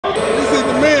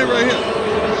man right here.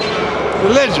 The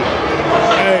legend.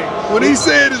 Hey. What he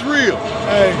said is real.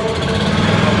 Hey.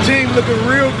 Team looking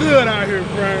real good out here,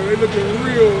 Brian. They looking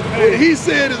real. Hey. What he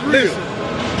said is real.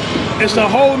 Listen, it's a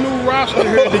whole new roster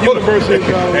here at the University of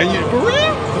Colorado. And you, for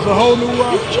real? It's a whole new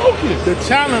roster. You're joking. The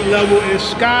talent level is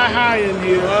sky high in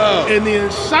here. Wow. And the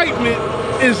excitement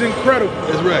is incredible.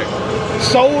 That's right.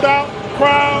 Sold out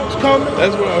crowds coming.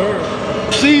 That's what I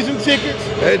heard. Season tickets.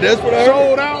 Hey, that's what I heard.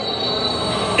 Sold out.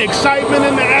 Excitement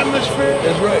in the atmosphere.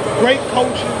 That's right. Great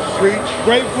coaches. Preach.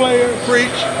 Great players.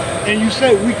 Preach. And you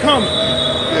say, we coming.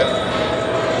 Yeah.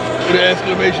 With an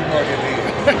exclamation mark at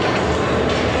the end.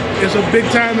 It's a big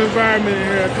time environment in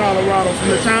here at Colorado. From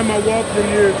the time I walked in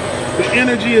here, the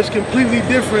energy is completely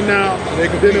different now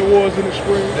than it was in the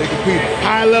spring. They compete.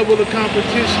 High level of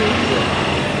competition,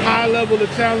 high level of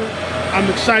talent. I'm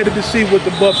excited to see what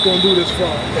the Buffs gonna do this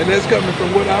fall. And that's coming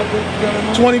from what outlet?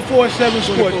 24/7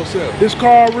 Sports. 24/7. This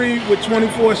Carl Reed with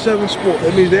 24/7 Sports.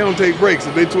 That means they don't take breaks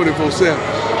if they 24/7.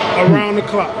 Around the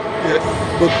clock. Yeah.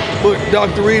 But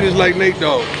Dr. Reed is like Nate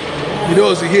Dogg. He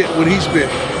knows a hit when he spit.